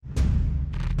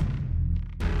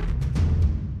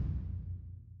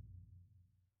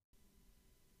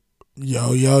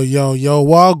Yo, yo, yo, yo,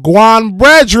 well, Guan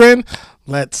brethren,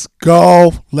 let's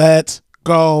go, let's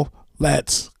go,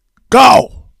 let's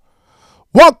go.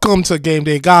 Welcome to Game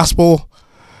Day Gospel.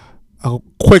 A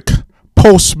quick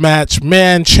post-match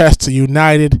Manchester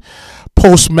United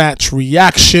post-match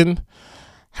reaction.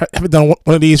 Haven't done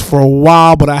one of these for a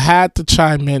while, but I had to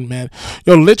chime in, man.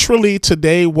 Yo, literally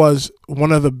today was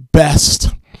one of the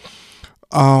best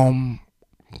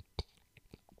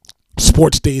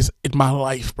sports days in my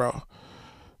life, bro.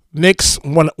 Knicks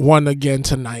won again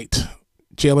tonight.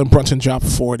 Jalen Brunson dropped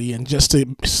 40, and just to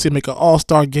make an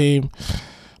all-star game.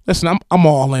 Listen, I'm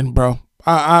all in, bro.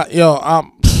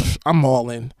 I'm all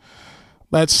in.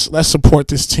 Let's support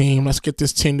this team. Let's get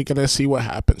this team together and see what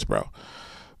happens, bro.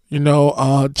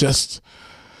 Just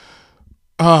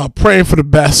praying for the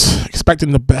best,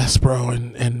 expecting the best, bro.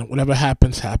 And whatever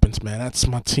happens, man. That's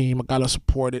my team. I gotta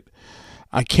support it.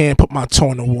 I can't put my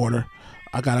toe in the water.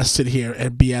 I gotta sit here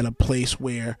and be at a place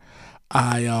where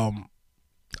a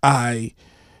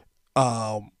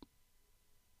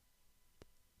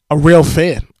real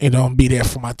fan, and be there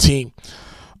for my team.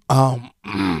 But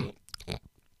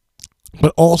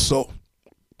also,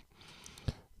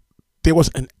 there was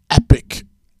an epic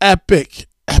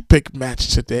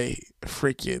match today,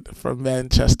 freaking from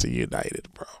Manchester United,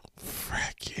 bro.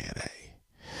 Freaking A.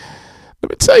 Let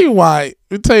me tell you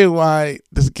why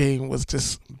this game was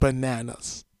just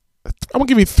bananas. I'm gonna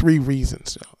give you 3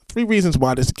 reasons. 3 reasons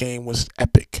why this game was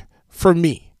epic for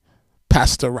me,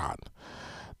 Pastor Ron.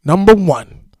 Number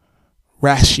 1,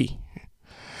 Rashi.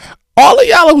 All of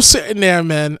y'all who's sitting there,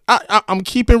 man, I'm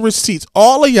keeping receipts.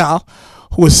 All of y'all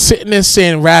who are sitting there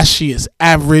saying Rashi is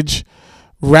average,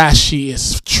 Rashi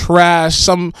is trash.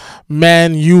 Some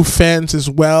Man U fans as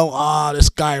well. This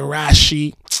guy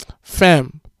Rashi,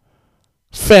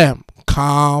 Fam,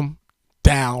 calm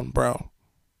down, bro.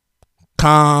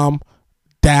 Calm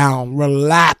down.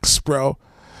 Relax, bro.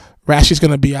 Rashi's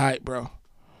going to be all right, bro.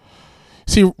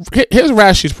 See, here's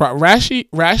Rashi's problem.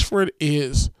 Rashford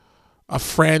is a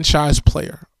franchise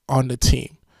player on the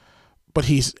team, but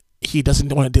he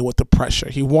doesn't want to deal with the pressure.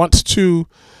 He wants to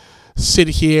sit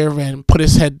here and put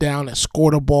his head down and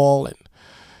score the ball,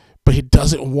 but he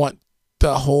doesn't want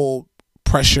the whole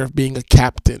pressure of being a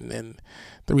captain and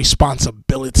the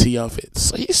responsibility of it.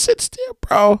 So he sits there,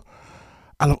 bro.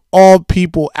 Out of all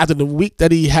people, after the week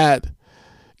that he had,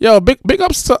 big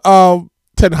ups to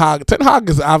Ten Hag. Ten Hag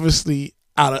is obviously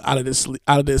out of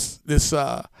this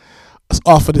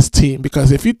off of this team,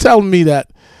 because if you tell me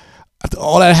that after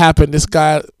all that happened, this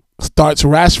guy starts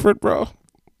Rashford, bro,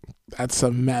 that's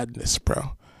some madness,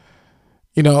 bro.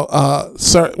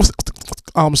 Sir, what's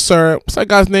that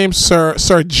guy's name?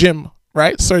 Sir Jim,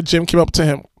 right? Sir Jim came up to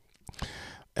him.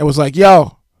 It was like,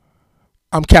 yo,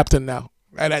 I'm captain now.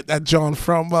 Right? That John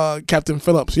from Captain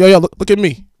Phillips. Yo, look at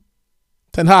me.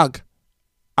 Ten Hag,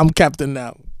 I'm captain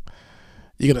now.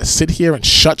 You're going to sit here and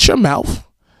shut your mouth.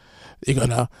 You're going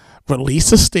to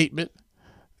release a statement.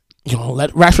 You're going to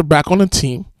let Rashford back on the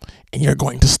team, and you're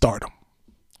going to start him.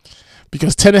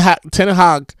 Because Ten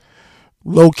Hag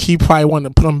low-key probably wanted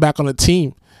to put him back on the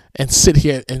team and sit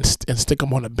here and stick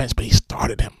him on the bench, but he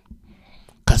started him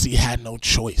because he had no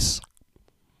choice.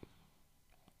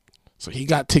 So he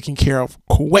got taken care of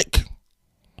quick,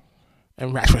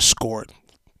 and Rashford scored.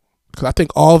 Because I think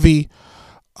all the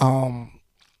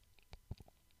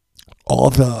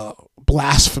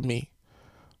blasphemy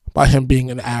about him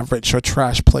being an average or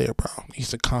trash player, bro, he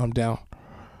needs to calm down.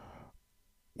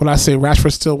 When I say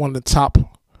Rashford's still one of the top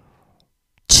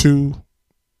 2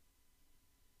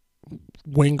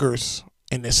 wingers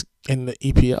in the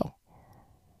EPL.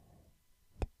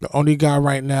 The only guy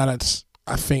right now that's,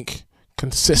 I think,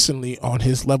 consistently on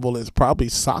his level is probably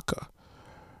Saka.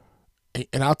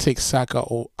 And I'll take Saka.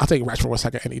 I'll take Rashford or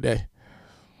Saka any day.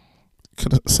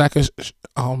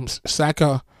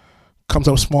 Saka comes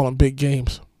up small in big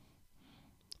games.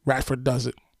 Rashford does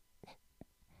it.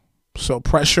 So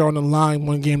pressure on the line,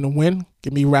 1 game to win.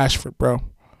 Give me Rashford, bro.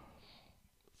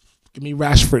 Give me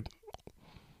Rashford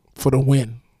for the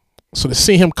win. So to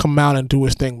see him come out and do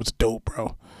his thing was dope,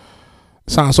 bro.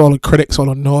 Silence all the critics, all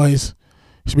the noise.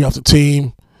 He should be off the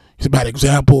team. He's a bad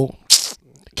example.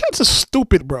 Cats are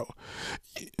stupid, bro.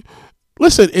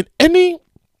 Listen, in any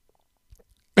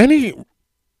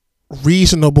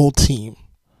reasonable team,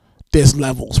 there's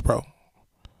levels, bro.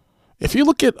 If you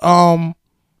look at the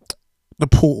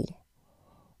pool,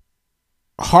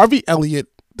 Harvey Elliott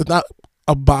does not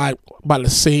abide by the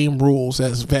same rules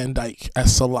as Van Dijk,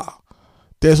 as Salah.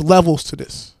 There's levels to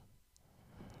this,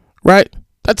 right?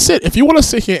 That's it. If you want to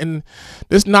sit here and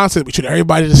this nonsense, we treat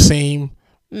everybody the same,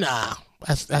 nah,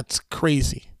 that's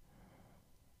crazy.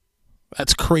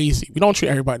 That's crazy. We don't treat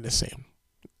everybody the same.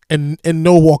 In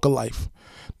no walk of life.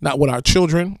 Not with our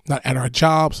children, not at our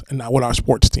jobs, and not with our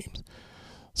sports teams.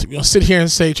 So if you don't sit here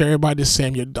and say to everybody the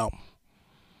same, you're dumb.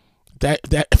 That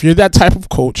if you're that type of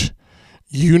coach,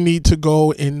 you need to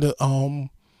go in the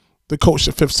coach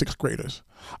the 5th, 6th graders.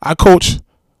 I coach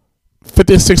 5th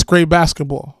and 6th grade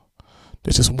basketball.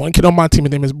 There's just one kid on my team.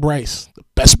 His name is Bryce, the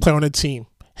best player on the team,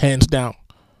 hands down.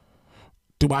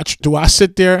 Do I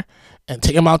sit there and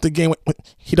take him out the game when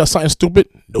he does something stupid?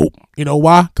 Nope. You know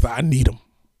why? Because I need him.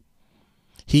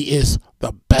 He is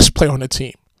the best player on the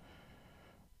team.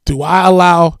 Do I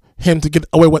allow him to get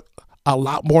away with a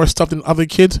lot more stuff than other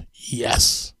kids?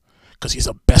 Yes. Because he's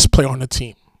the best player on the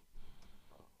team.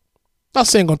 Not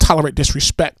saying I'm going to tolerate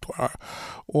disrespect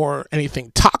or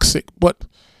anything toxic, but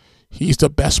he's the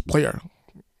best player.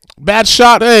 Bad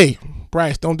shot, hey,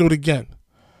 Bryce, don't do it again.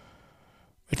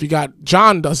 If you got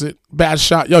John does it, bad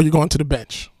shot, yo, you're going to the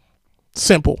bench.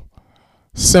 Simple,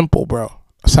 bro.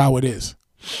 That's how it is.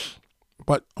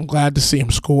 But I'm glad to see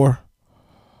him score.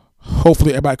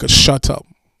 Hopefully everybody could shut up.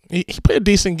 He played a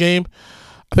decent game.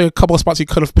 I think a couple of spots he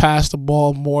could have passed the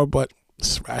ball more, but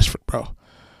it's Rashford, bro.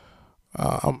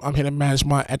 I'm here to manage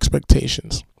my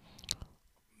expectations.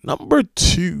 Number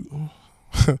 2,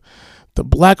 the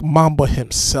Black Mamba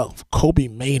himself, Kobe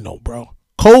Mainoo, bro.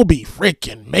 Kobe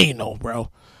freaking Mainoo, bro.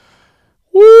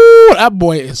 Woo, that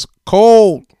boy is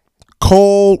cold.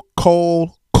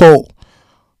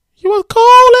 You was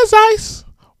cold as ice,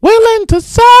 willing to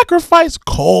sacrifice.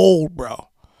 Cold, bro.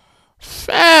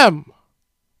 Fam.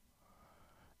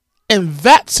 In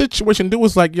that situation, dude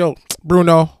was like, yo,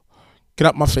 Bruno, get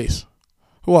out my face.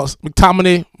 Who else?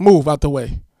 McTominay, move out the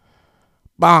way.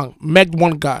 Bang. Megged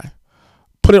one guy.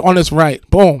 Put it on his right.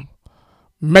 Boom.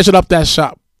 Measured up that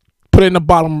shot. Put it in the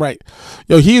bottom right.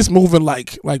 Yo, he's moving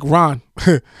like Ron.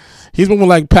 He's moving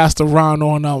like Pastor Ron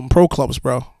on Pro Clubs,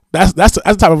 bro. That's the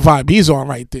type of vibe he's on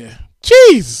right there.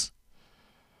 Jeez.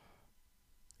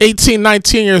 18,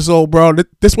 19 years old, bro.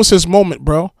 This was his moment,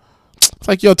 bro. It's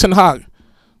like, yo, Ten Hag,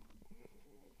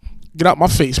 get out my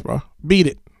face, bro. Beat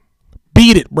it,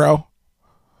 bro.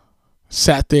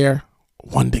 Sat there,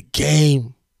 won the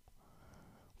game.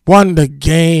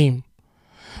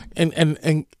 And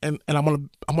I'm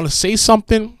gonna say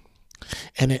something,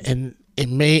 and it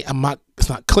may it's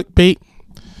not clickbait.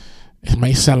 It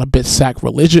may sound a bit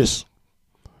sacrilegious,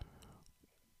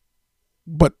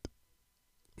 but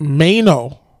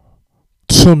Mainoo,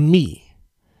 to me,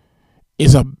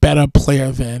 is a better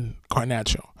player than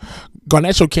Garnacho.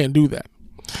 Garnacho can't do that.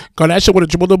 Garnacho would have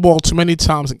dribbled the ball too many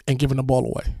times and given the ball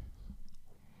away.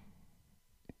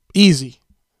 Easy.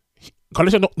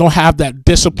 Garnacho don't have that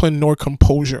discipline nor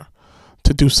composure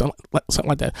to do something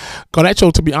like that.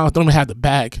 Garnacho, to be honest, don't even have the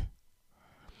bag.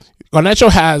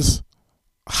 Garnacho has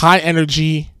high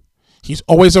energy. He's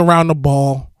always around the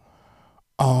ball.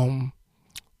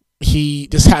 He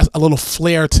just has a little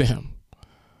flair to him.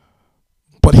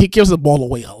 But he gives the ball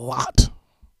away a lot.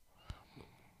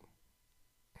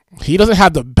 He doesn't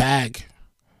have the bag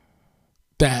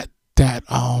that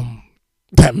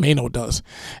Mainoo does.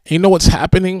 And you know what's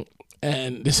happening?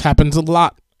 And this happens a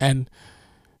lot. And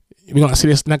we're going to see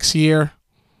this next year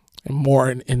and more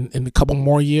in a couple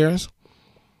more years.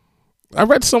 I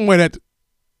read somewhere that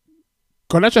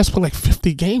Garnacho has played like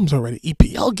 50 games already,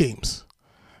 EPL games.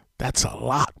 That's a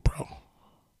lot, bro.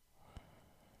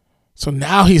 So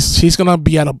now he's going to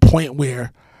be at a point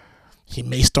where he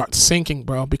may start sinking,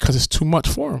 bro, because it's too much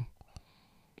for him.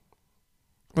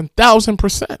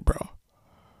 1,000%, bro.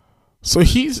 So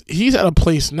he's at a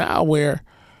place now where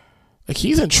like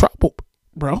he's in trouble,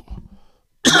 bro.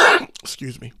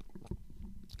 Excuse me.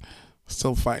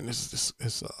 Still fighting this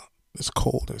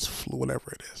cold, this flu,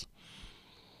 whatever it is.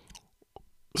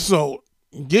 So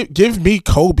give me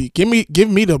Kobe. Give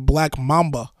me the Black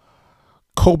Mamba,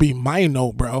 Kobe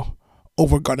Mainoo, bro,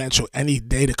 over Garnacho any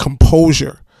day. The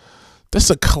composure. This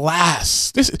is a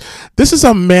class. This is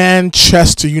a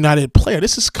Manchester United player.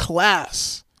 This is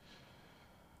class.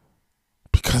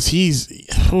 Because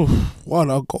what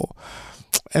a goal.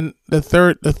 And the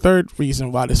third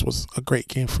reason why this was a great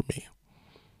game for me,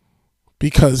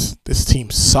 because this team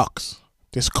sucks.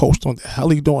 This coach don't know what the hell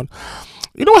he doing.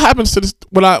 You know what happens to this?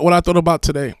 What I thought about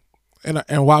today,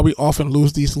 and why we often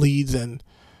lose these leads and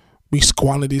we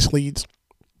squander these leads,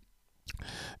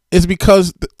 is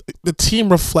because the team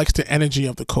reflects the energy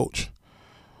of the coach.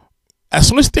 As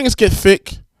soon as things get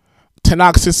thick, Ten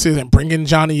Hag sits in and bring in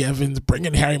Johnny Evans, bring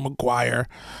in Harry Maguire,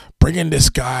 bring in this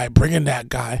guy, bring in that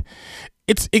guy.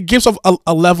 It gives off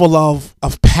a level of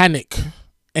panic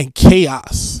and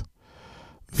chaos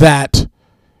that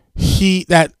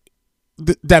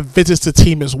visits the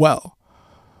team as well.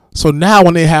 So now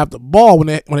when they have the ball, when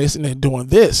they're sitting there doing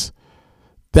this,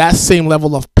 that same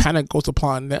level of panic goes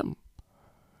upon them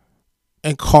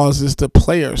and causes the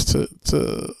players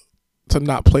to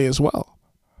not play as well.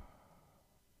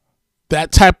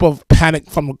 That type of panic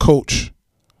from a coach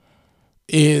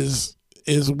is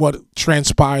what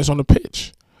transpires on the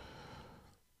pitch.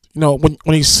 When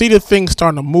you see the thing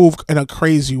starting to move in a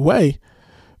crazy way,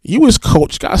 you as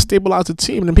coach got to stabilize the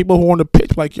team. And then people who are on the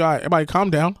pitch like, yo, all right, everybody calm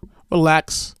down,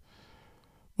 relax,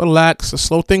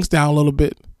 slow things down a little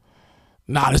bit.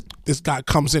 Nah, this guy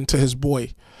comes into his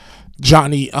boy,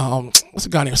 Johnny, what's the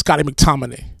guy named? Scotty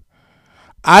McTominay.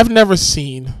 I've never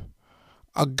seen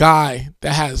a guy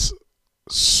that has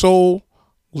so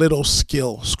little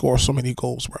skill score so many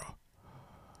goals, bro.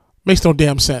 Makes no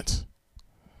damn sense.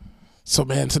 So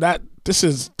man,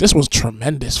 this was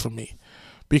tremendous for me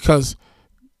because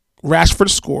Rashford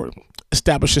scored,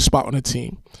 established his spot on the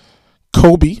team.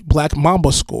 Kobe, Black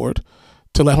Mamba, scored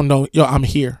to let him know, yo, I'm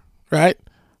here, right?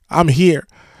 I'm here.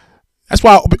 That's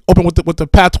why I opened with the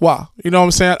patois. You know what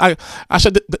I'm saying? I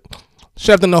should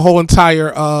have done the whole entire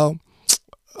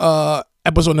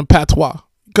episode in patois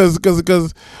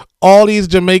because all these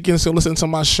Jamaicans who listen to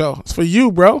my show, it's for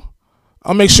you, bro.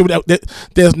 I'll make sure that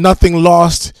there's nothing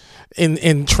lost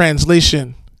in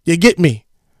translation. You get me?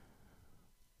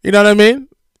 You know what I mean?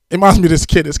 It reminds me of this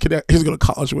kid he's going to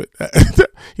college with.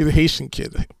 He's a Haitian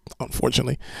kid,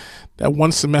 unfortunately. That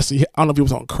one semester, I don't know if he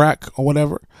was on crack or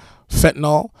whatever,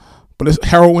 fentanyl, but this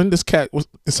heroin, this cat was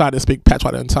decided to speak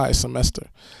patois the entire semester.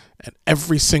 And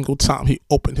every single time he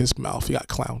opened his mouth, he got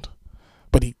clowned.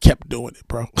 But he kept doing it,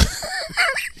 bro.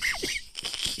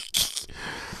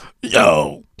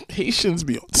 Yo, Haitians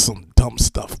be on some dumb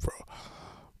stuff, bro.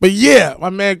 But yeah, my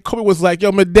man Kobe was like,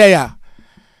 yo, Medea.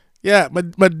 Yeah,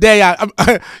 Medea.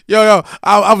 I'm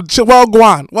well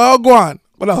gone.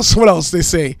 What else they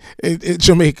say in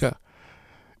Jamaica?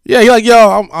 Yeah, he's like,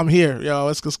 yo, I'm here. Yo,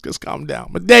 let's calm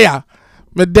down. Medea,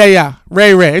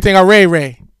 Ray. Everything I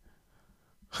Ray.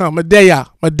 Huh, Medea.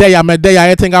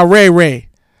 Everything I Ray.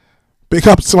 Big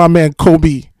up to my man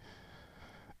Kobe.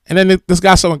 And then this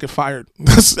guy someone get fired.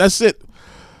 That's it.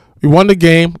 We won the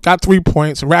game, got 3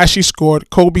 points. Rashi scored,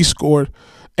 Kobe scored,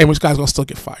 and which guy's gonna still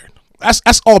get fired?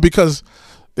 That's all because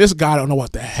this guy don't know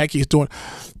what the heck he's doing.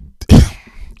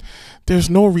 There's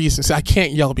no reason. See, I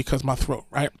can't yell because of my throat,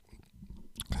 right?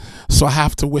 So I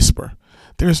have to whisper.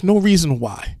 There's no reason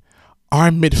why our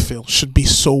midfield should be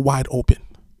so wide open.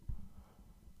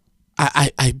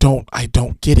 I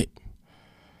don't get it.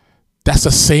 That's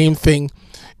the same thing.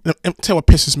 And tell what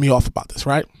pisses me off about this,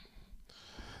 right?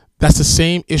 That's the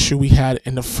same issue we had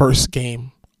in the first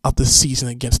game of the season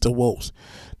against the Wolves.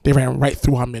 They ran right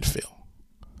through our midfield.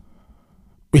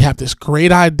 We have this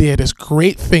great idea, this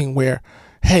great thing where,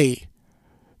 hey,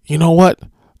 you know what?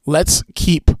 Let's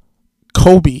keep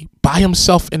Kobe by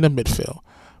himself in the midfield,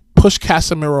 push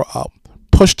Casemiro up,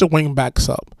 push the wing backs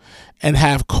up, and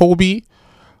have Kobe,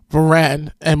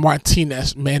 Varane, and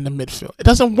Martinez man the midfield. It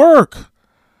doesn't work.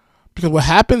 Because what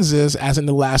happens is, as in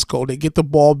the last goal, they get the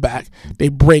ball back, they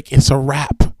break, it's a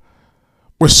wrap.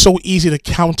 We're so easy to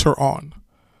counter on.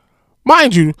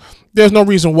 Mind you, there's no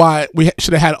reason why we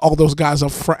should have had all those guys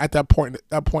up front at that point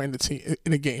in the team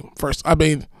in the game. First, I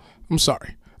mean, I'm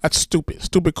sorry, that's stupid.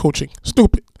 Stupid coaching.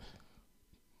 Stupid.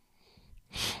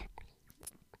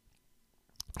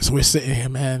 So we're sitting here,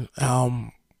 man.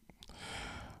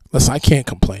 Listen, I can't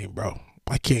complain, bro.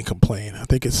 I can't complain. I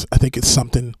think it's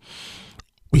something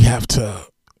we have to,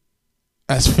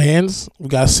 as fans, we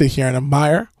gotta sit here and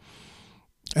admire,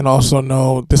 and also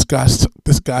know this guy's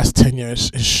tenure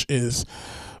is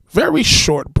very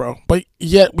short, bro. But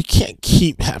yet we can't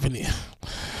keep having it.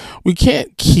 We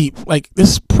can't keep like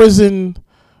this prison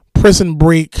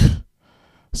break,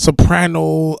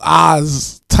 Soprano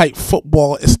Oz type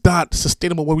football. It's not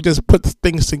sustainable where we just put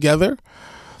things together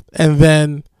and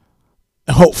then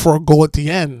hope for a goal at the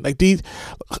end. Like these,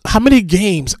 how many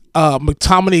games?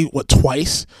 McTominay,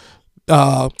 twice?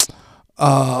 Bruno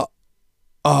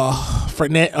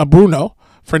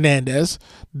Fernandes,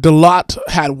 Delot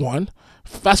had one.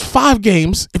 That's 5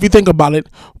 games if you think about it,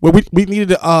 where we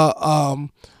needed a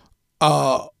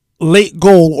late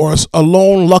goal or a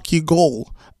lone lucky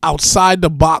goal outside the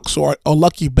box or a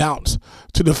lucky bounce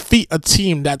to defeat a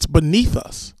team that's beneath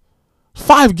us.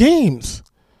 5 games.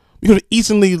 We could have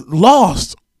easily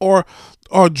lost or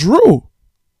drew.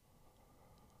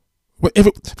 If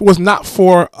it was not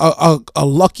for a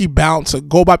lucky bounce, a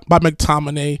goal by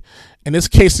McTominay, in this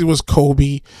case it was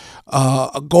Kobe,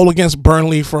 a goal against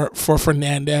Burnley for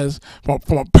Fernandez,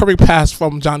 from a perfect pass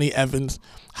from Johnny Evans.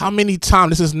 How many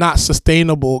times? This is not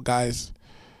sustainable, guys.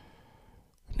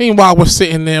 Meanwhile, we're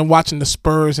sitting there watching the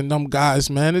Spurs and them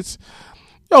guys, man. It's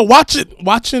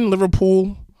watching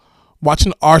Liverpool,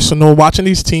 watching Arsenal, watching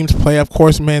these teams play. Of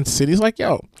course, Man City's like,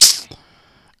 yo,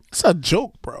 it's a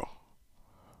joke, bro.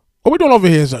 What we're doing over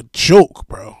here is a joke,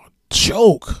 bro.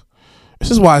 Joke.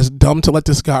 This is why it's dumb to let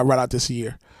this guy ride out this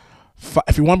year.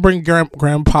 If you want to bring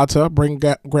Graham Potter, bring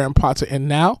Graham Potter in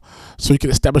now so he can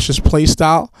establish his play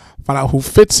style, find out who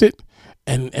fits it,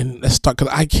 and let's start.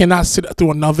 Because I cannot sit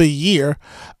through another year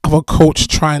of a coach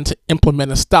trying to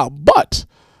implement a style. But,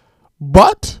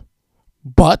 to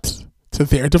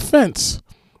their defense,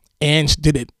 Ange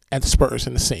did it at Spurs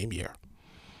in the same year.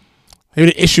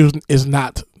 Maybe the issue is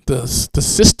not the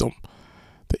system.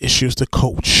 The issue is the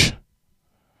coach.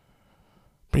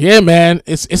 But yeah, man,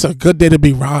 it's a good day to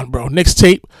be Ron, bro. Next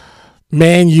tape,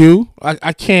 Mainoo.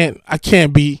 I can't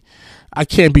be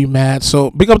mad.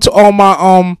 So big up to all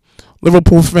my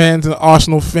Liverpool fans and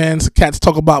Arsenal fans. Cats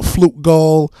talk about fluke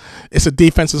goal. It's a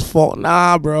defense's fault.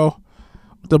 Nah, bro.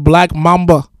 The Black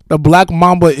Mamba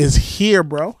is here,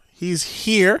 bro. He's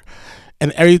here,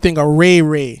 and everything a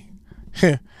ray.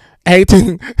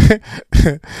 Everything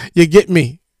you get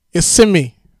me. You simmer.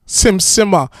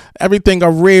 Everything a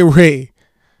ray.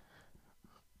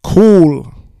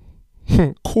 Cool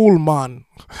man.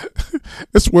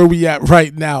 That's where we at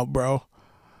right now, bro.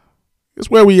 It's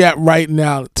where we at right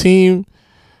now. The team,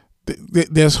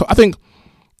 there's, I think,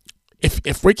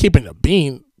 if we're keeping the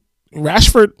bean,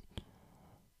 Rashford,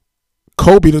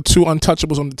 Kobe, the two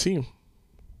untouchables on the team.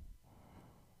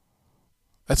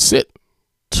 That's it.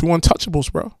 Two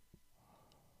untouchables, bro.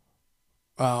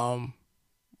 Man,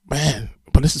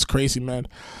 but this is crazy, man.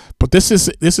 But this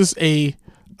is a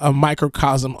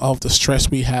microcosm of the stress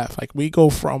we have. Like, we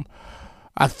go from,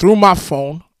 I threw my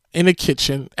phone in the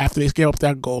kitchen after they gave up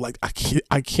that goal. Like,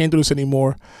 I can't do this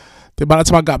anymore. Then by the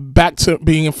time I got back to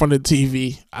being in front of the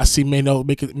TV, I see Mainoo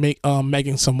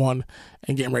megging someone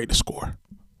and getting ready to score.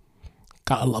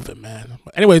 Gotta love it, man.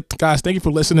 But anyway, guys, thank you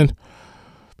for listening.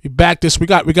 We back this. We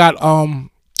got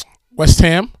West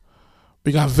Ham.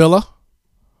 We got Villa.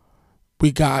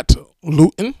 We got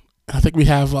Luton. I think we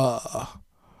have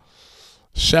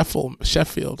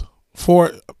Sheffield.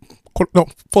 Fulham.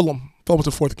 Fulham was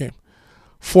the fourth game.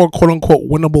 4 quote unquote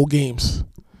winnable games.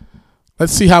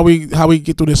 Let's see how we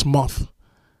get through this month.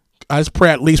 I just pray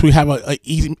at least we have a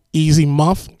easy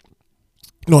month.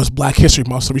 You know, it's Black History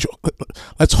Month, so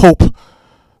let's hope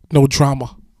no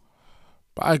drama.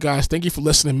 Bye, guys. Thank you for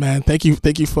listening, man. Thank you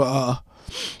for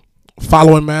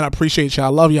following, man. I appreciate y'all. I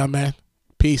love y'all, man.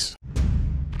 Peace.